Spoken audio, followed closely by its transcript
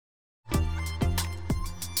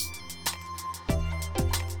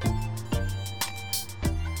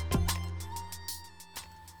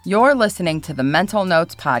You're listening to the Mental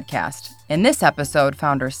Notes Podcast. In this episode,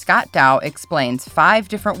 founder Scott Dow explains 5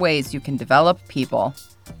 different ways you can develop people.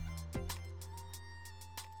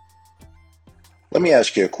 Let me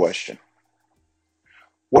ask you a question.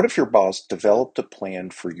 What if your boss developed a plan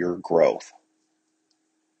for your growth?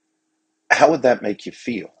 How would that make you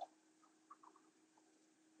feel?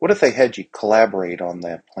 What if they had you collaborate on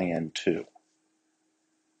that plan too?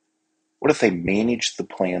 What if they managed the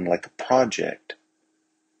plan like a project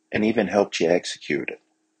and even helped you execute it?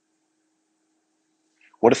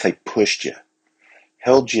 What if they pushed you,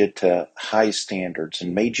 held you to high standards,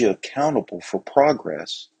 and made you accountable for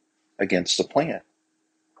progress against the plan?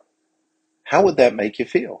 How would that make you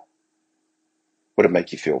feel? Would it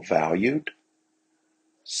make you feel valued,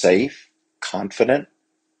 safe, confident?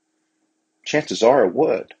 Chances are it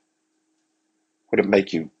would. Would it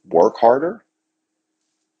make you work harder?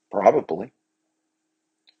 Probably.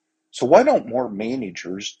 So why don't more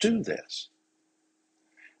managers do this?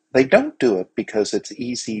 They don't do it because it's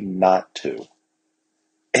easy not to.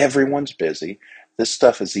 Everyone's busy. This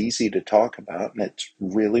stuff is easy to talk about, and it's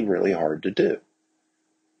really, really hard to do.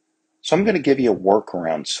 So I'm going to give you a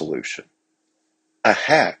workaround solution, a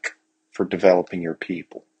hack for developing your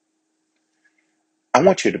people. I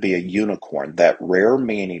want you to be a unicorn, that rare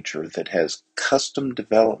manager that has custom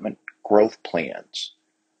development growth plans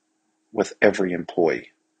with every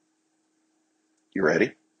employee. You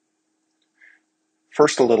ready?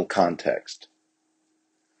 First, a little context.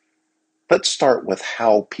 Let's start with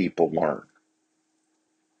how people learn.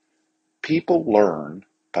 People learn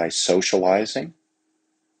by socializing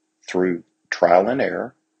through trial and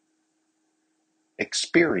error,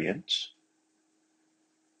 experience,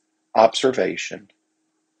 observation,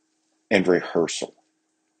 and rehearsal.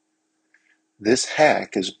 This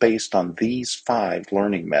hack is based on these 5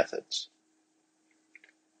 learning methods.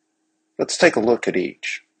 Let's take a look at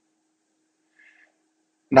each.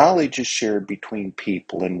 Knowledge is shared between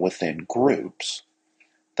people and within groups.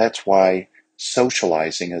 That's why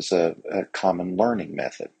socializing is a common learning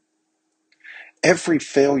method. Every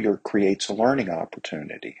failure creates a learning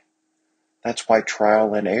opportunity. That's why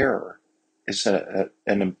trial and error is an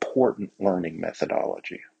important learning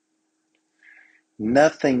methodology.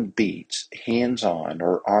 Nothing beats hands-on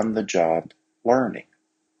or on-the-job learning.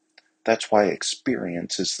 That's why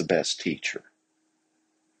experience is the best teacher.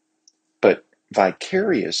 But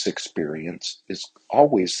vicarious experience is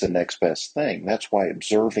always the next best thing. That's why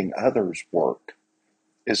observing others work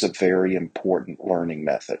is a very important learning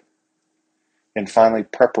method. And finally,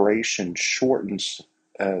 preparation shortens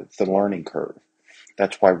the learning curve.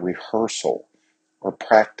 That's why rehearsal or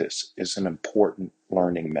practice is an important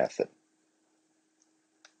learning method.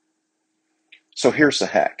 So here's the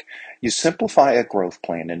hack. You simplify a growth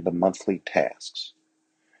plan into monthly tasks.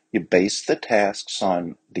 You base the tasks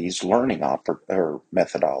on these learning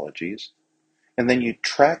methodologies, and then you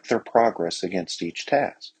track their progress against each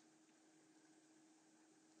task.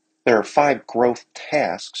 There are 5 growth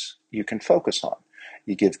tasks you can focus on.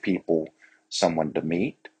 You give people someone to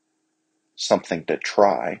meet, something to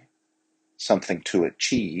try, something to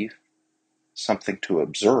achieve, something to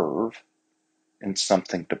observe, and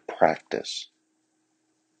something to practice.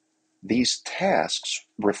 These tasks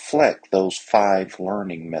reflect those 5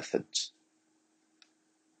 learning methods.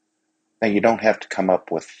 Now, you don't have to come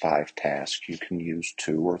up with 5 tasks. You can use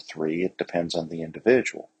 2 or 3. It depends on the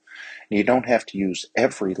individual. And you don't have to use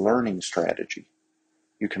every learning strategy.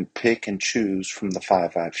 You can pick and choose from the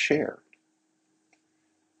 5 I've shared.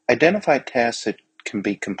 Identify tasks that can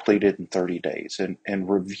be completed in 30 days and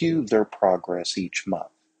review their progress each month.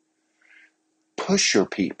 Push your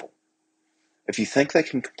people. If you think they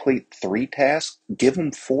can complete 3 tasks, give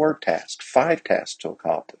them 4 tasks, 5 tasks to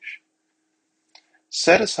accomplish.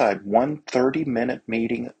 Set aside one 30-minute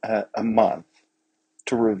meeting a month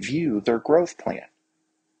to review their growth plan.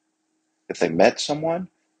 If they met someone,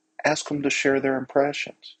 ask them to share their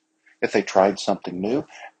impressions. If they tried something new,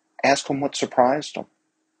 ask them what surprised them.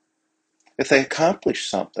 If they accomplished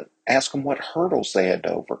something, ask them what hurdles they had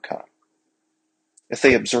to overcome. If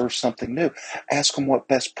they observed something new, ask them what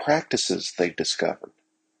best practices they discovered.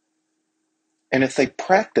 And if they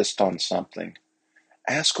practiced on something,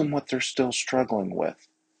 ask them what they're still struggling with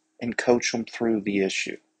and coach them through the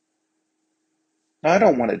issue. Now, I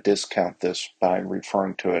don't want to discount this by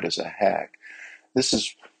referring to it as a hack. This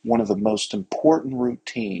is one of the most important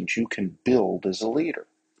routines you can build as a leader.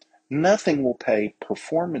 Nothing will pay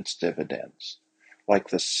performance dividends like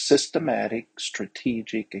the systematic,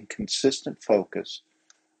 strategic, and consistent focus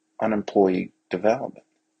on employee development.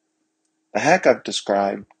 The hack I've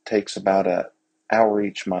described takes about an hour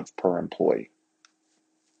each month per employee.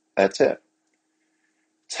 That's it.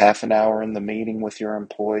 It's half an hour in the meeting with your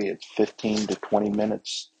employee. It's 15 to 20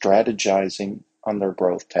 minutes strategizing on their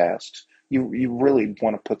growth tasks. You really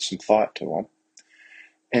want to put some thought to them.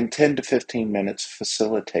 And 10 to 15 minutes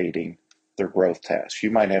facilitating their growth tasks. You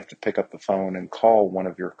might have to pick up the phone and call one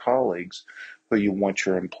of your colleagues who you want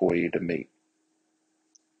your employee to meet.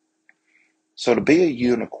 So to be a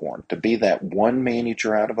unicorn, to be that one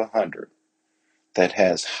manager out of 100 that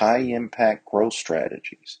has high impact growth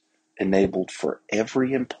strategies enabled for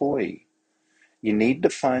every employee, you need to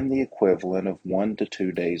find the equivalent of 1 to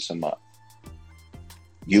 2 days a month.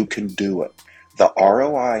 You can do it. The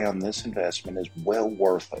ROI on this investment is well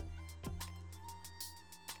worth it.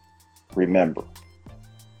 Remember,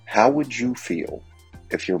 how would you feel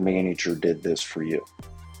if your manager did this for you?